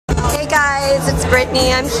guys, it's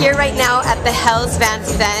Brittany. I'm here right now at the Hellz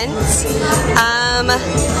Vans event.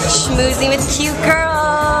 Schmoozing with cute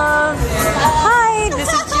girls. Hi,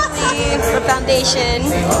 this is Julie from Foundation.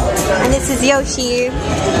 And this is Yoshi.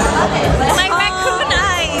 My raccoon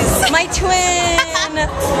eyes. My twin.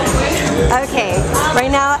 Okay,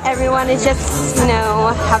 right now everyone is just, you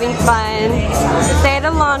know, having fun. Say it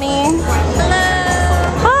to Lonnie. Hello.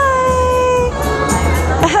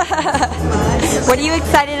 What are you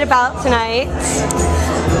excited about tonight?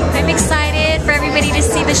 I'm excited for everybody to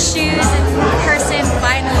see the shoes in person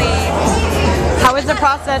finally. How was the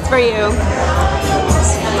process for you?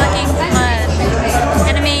 Looking fun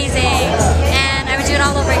and amazing, and I would do it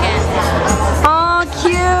all over again. Oh,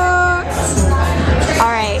 cute!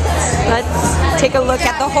 Alright, let's take a look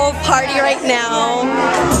at the whole party right now.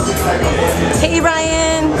 Hey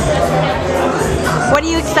Ryan! What are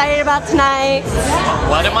you excited about tonight?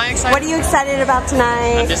 What am I excited? What are you excited about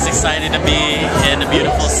tonight? I'm just excited to be in a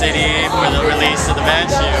beautiful city for the release of the Van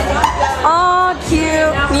shoe. Oh,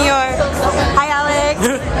 cute! New York. Hi, Alex.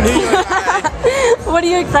 New York. What are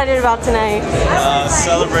you excited about tonight?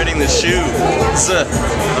 Celebrating the shoe. It's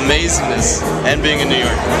amazingness and being in New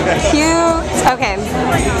York. Cute. Okay.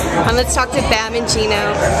 Let's talk to Bam and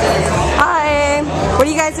Gino. Hi. What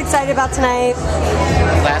are you guys excited about tonight?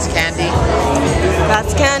 Glass candy.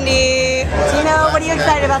 That's candy. Gino, what are you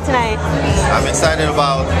excited about tonight? I'm excited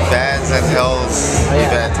about Vans and Hellz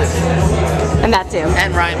event. And that too.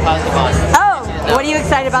 And Ryan Posdevon. Oh, what are you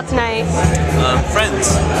excited about tonight?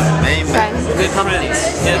 Friends. Main Friends. Good companies.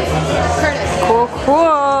 Yeah. Cool,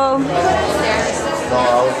 cool.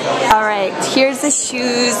 Alright, here's the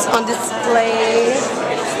shoes on display.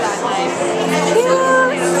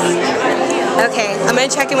 Cute. Okay, I'm gonna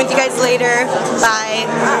check in with you guys later. Bye.